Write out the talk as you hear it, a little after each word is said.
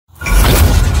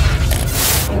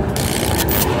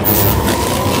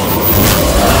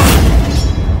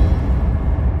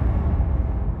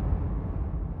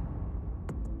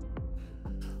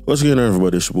What's going on,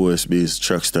 everybody? It's your boy Itz-Beez-Da,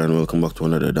 TrackStar, and welcome back to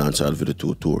another Dancehall video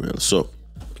tutorial. So,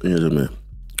 here's me.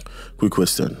 Quick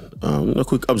question. A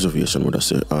quick observation, would I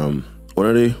say. One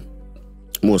of the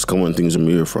most common things we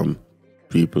hear from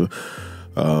people,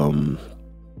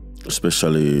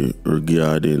 especially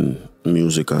regarding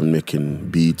music and making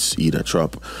beats, either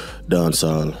trap,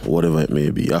 dancehall, whatever it may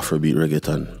be, Afrobeat,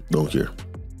 reggaeton, don't care.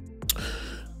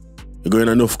 You go in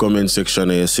enough comment section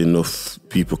and you see enough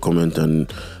people comment,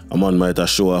 and a man might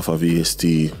show off a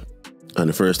VST, and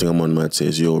the first thing a man might say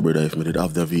is, yo brother, if me did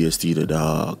have the VST, the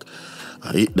dog,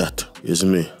 I hit that, is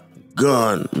me,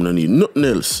 gone, I don't need nothing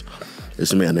else,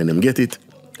 is me, and then them get it,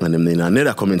 and then in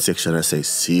another comment section I say,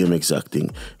 same exact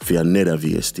thing, for another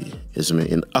VST, is me,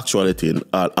 in actuality, in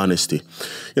all honesty,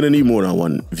 you don't need more than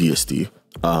one VST,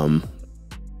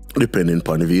 depending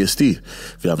upon the VST.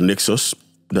 If you have Nexus,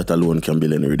 that alone can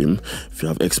build any rhythm. If you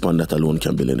have Expand, that alone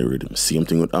can build any rhythm. Same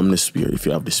thing with Amnisphere. If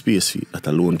you have the Space Feed, that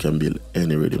alone can build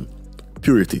any rhythm.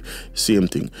 Purity, same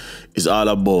thing. It's all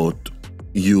about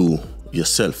you,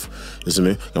 yourself. You see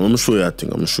me? I'm gonna show you a thing.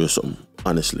 I'm gonna show you something.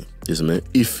 Honestly, you see me?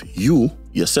 If you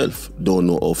yourself don't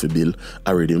know how to build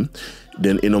a rhythm,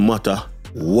 then it no matter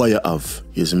what you have.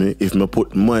 You see me? If I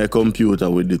put my computer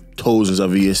with the thousands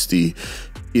of VST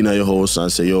in your house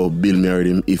and say, yo, build me a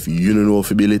rhythm, if you don't know how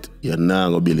to build it, you're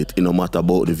not gonna build it. It no matter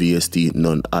about the VST,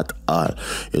 none at all.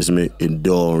 You see me? It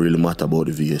don't really matter about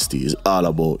the VST. It's all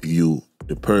about you,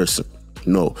 the person.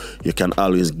 No, you can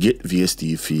always get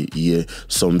VST fee. Yeah,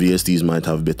 some VSTs might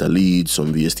have better leads,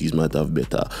 some VSTs might have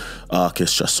better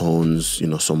orchestra sounds, you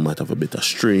know, some might have a better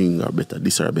string or better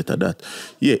this or better that.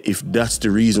 Yeah, if that's the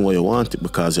reason why you want it,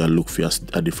 because you look for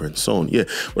a different sound. Yeah,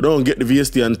 but don't get the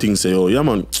VST and things say, oh yeah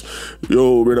man,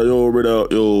 yo brother,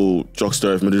 yo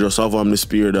TrackStar, if me just have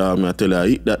Amnisphere, dog, I tell you, I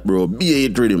hit that bro,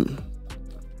 B8 rhythm.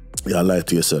 You lie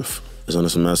to yourself. You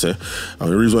understand what I say?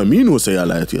 And the reason why me know say I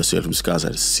lie to yourself is because I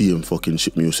the same fucking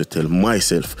shit me used to tell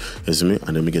myself, you see me?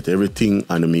 And then me get everything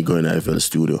and then me go in the FL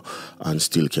studio and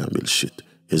still can't build shit.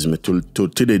 You see me? To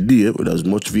the day with as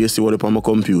much VST what up on my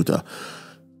computer,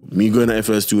 me go in the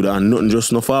FL studio and nothing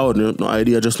just no forward, no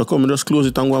idea just no come, just close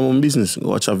it and go on my business. Go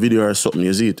watch a video or something,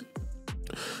 you see it?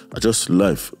 I just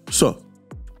life. So,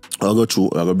 I'll go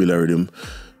through, I'll go build a rhythm.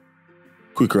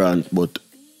 Quick rant, but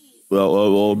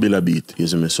I'll build a beat, you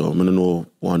see me? So I don't know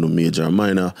want to do major or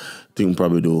minor. I think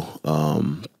probably do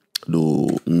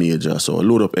major. So I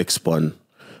load up Expand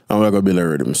and we're gonna build a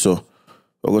rhythm. So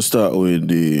I'm gonna start with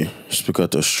the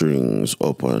spiccato strings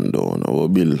up and down. I will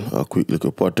build a quick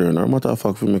little pattern. Or matter of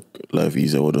fact, to make life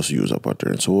easier, we'll just use a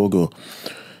pattern. So we'll go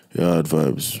yard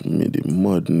vibes, MIDI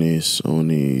madness. I'll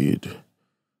need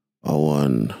a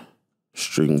one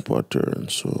string pattern.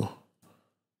 So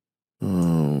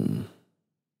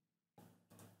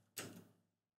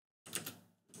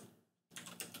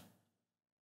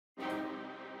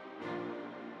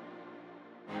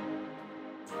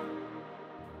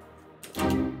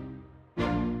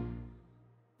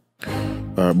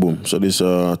alright, boom. So this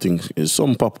I think is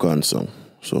some popcorn song.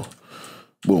 So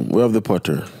boom, we have the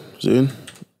pattern. See?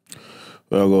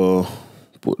 We're gonna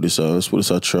put this let's put this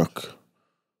at track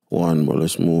 1, but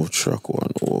let's move track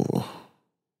 1 over.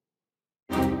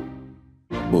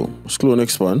 Boom. Let's clone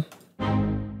Expand.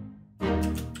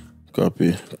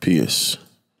 Copy, paste.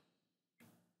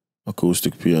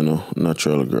 Acoustic piano,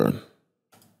 natural grand.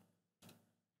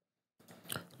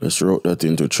 Let's route that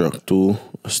into track 2.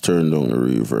 Let's turn down the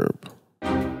reverb.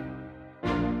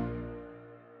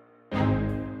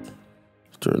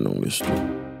 Turn on this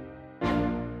too.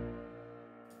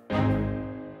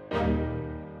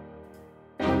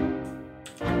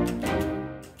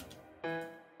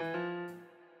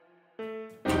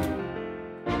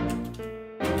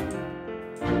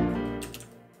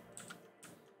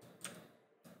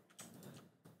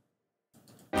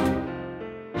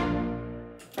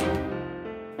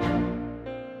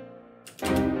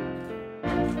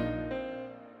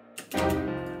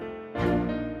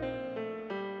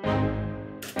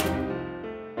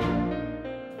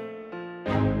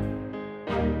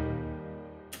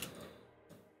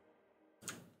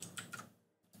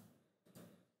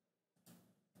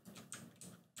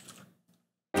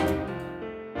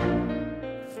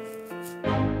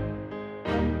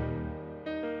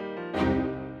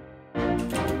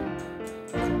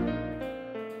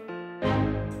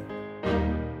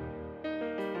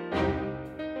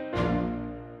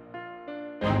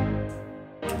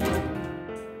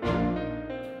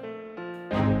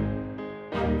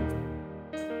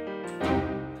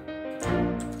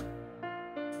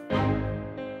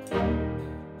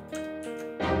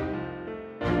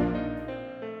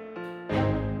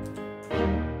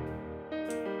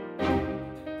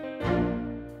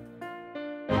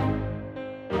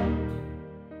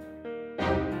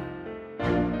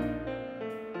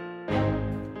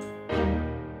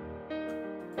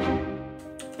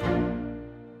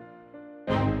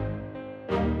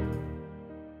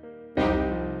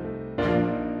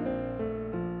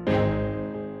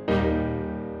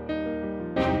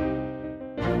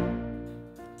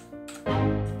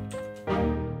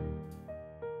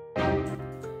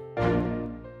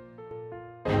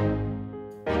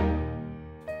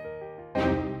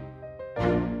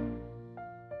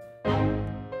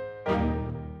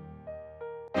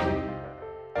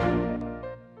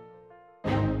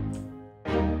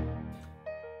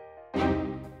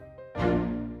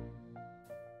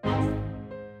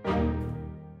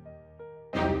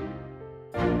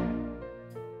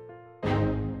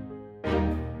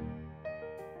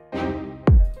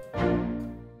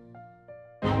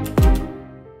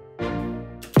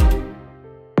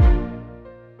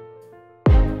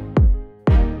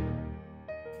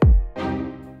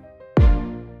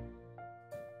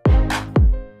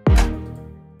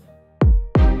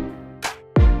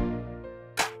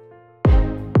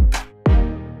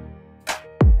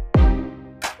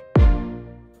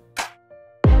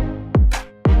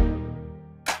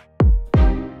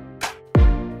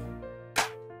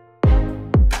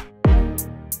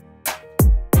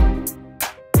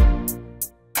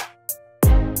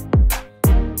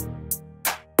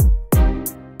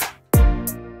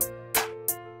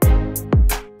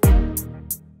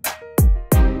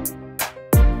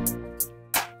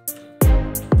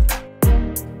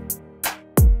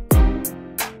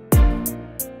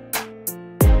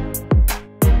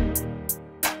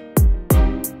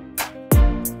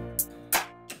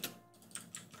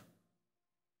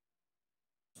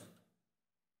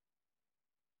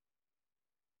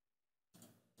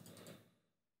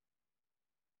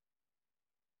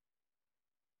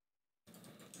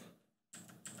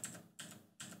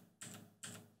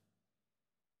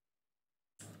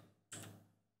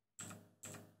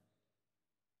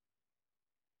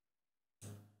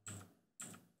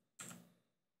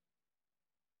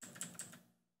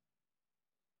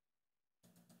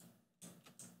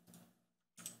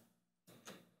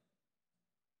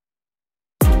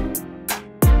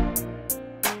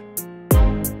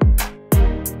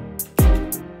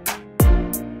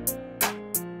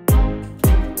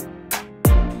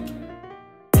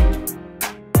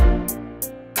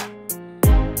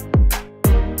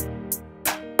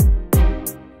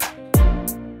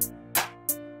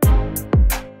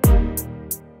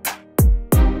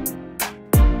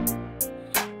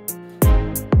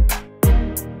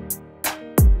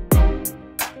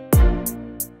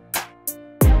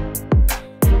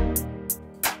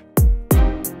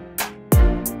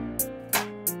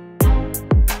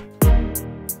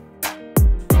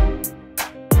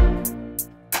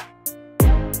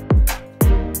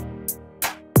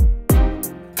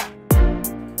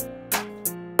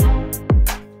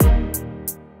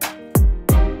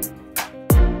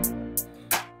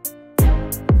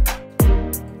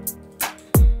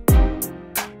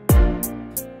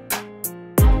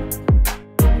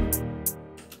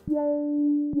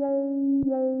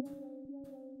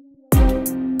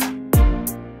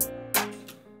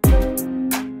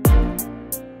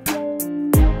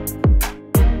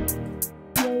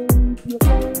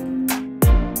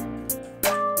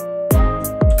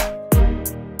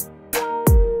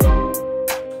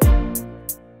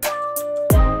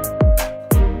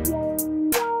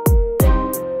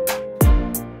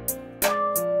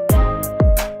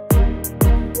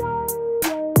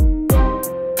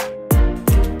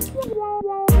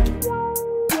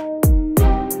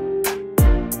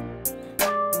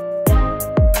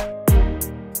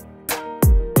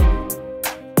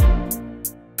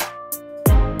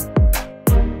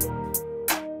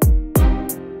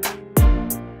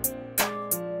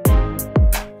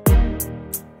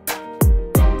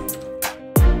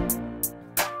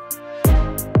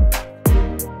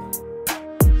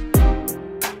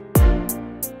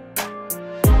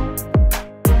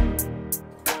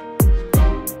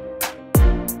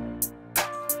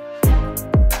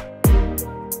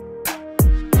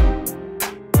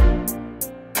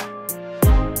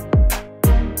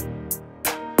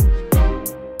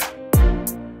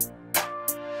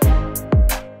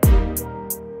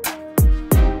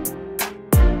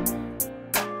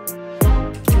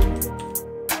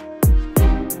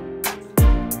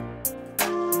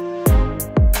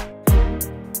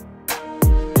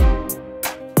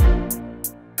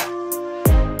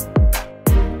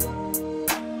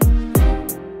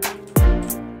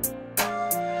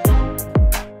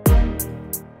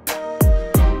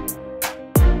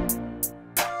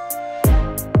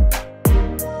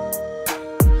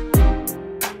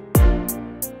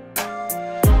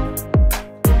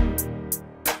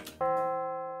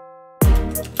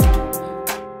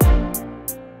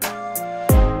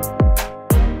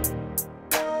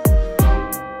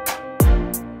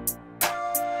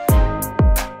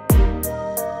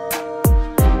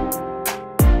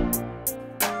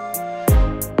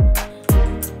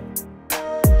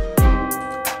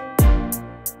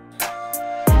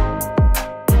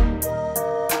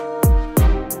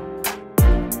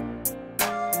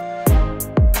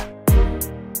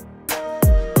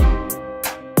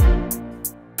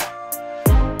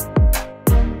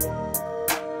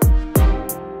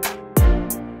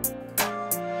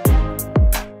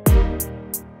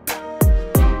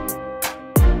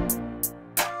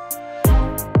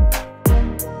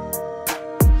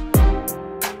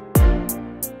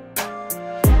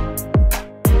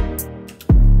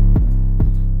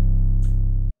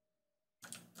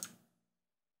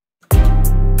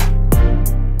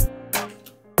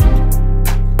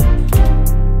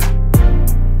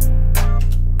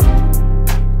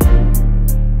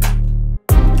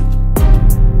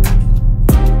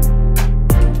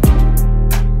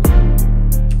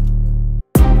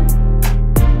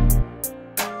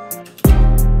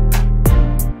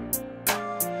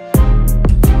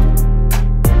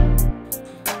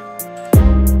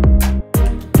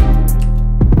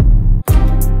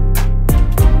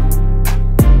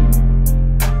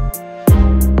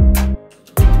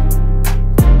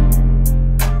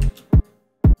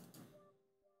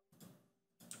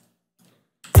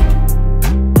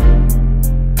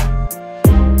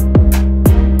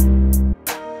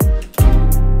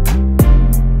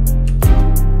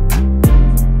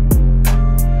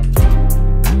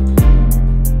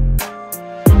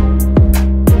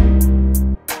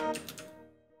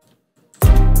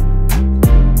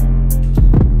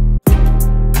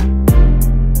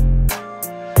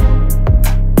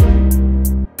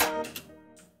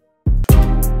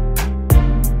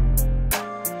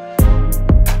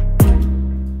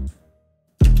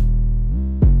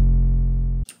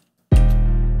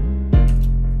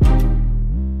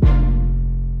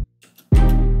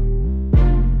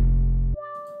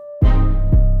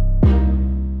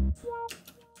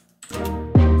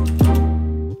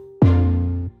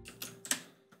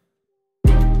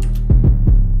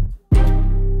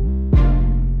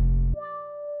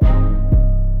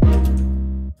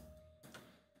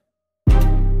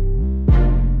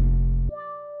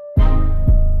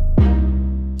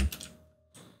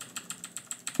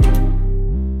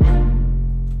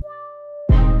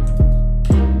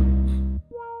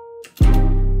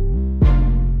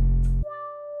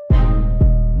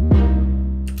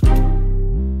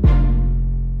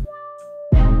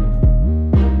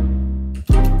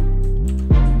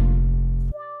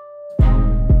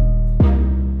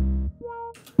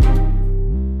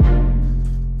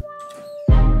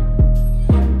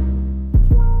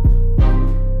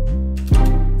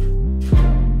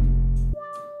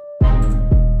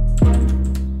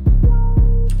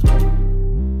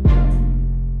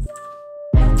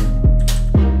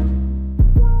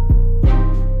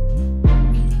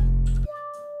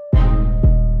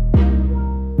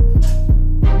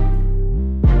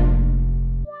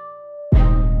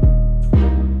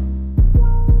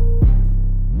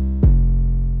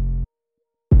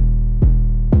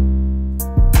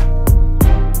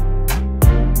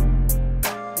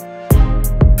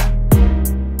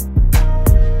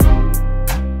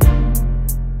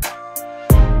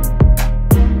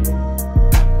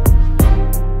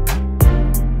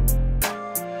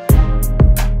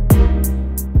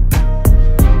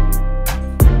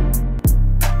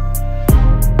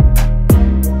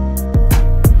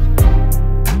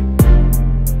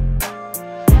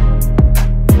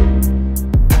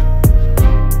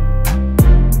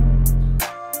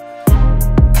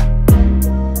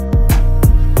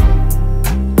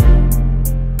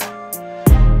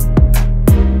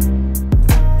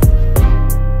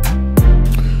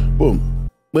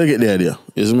 But you get the idea,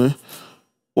 you see me?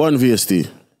 One VST,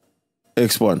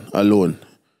 expand alone,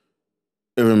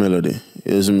 every melody,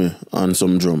 you see me, and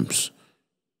some drums.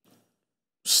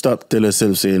 Stop tell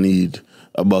yourself say you need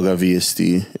a bag of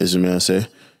VST, you see me, I say,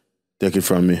 take it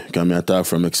from me, because I talk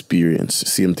from experience.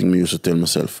 Same thing me used to tell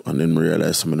myself, and then I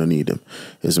realize I don't need them,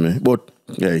 you see me? But,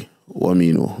 hey, what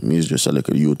me know, me is just a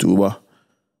little YouTuber.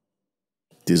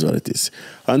 It is what it is.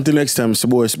 Until next time, it's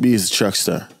your boy Itz-Beez-Da,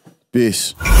 TrackStar.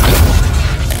 Peace.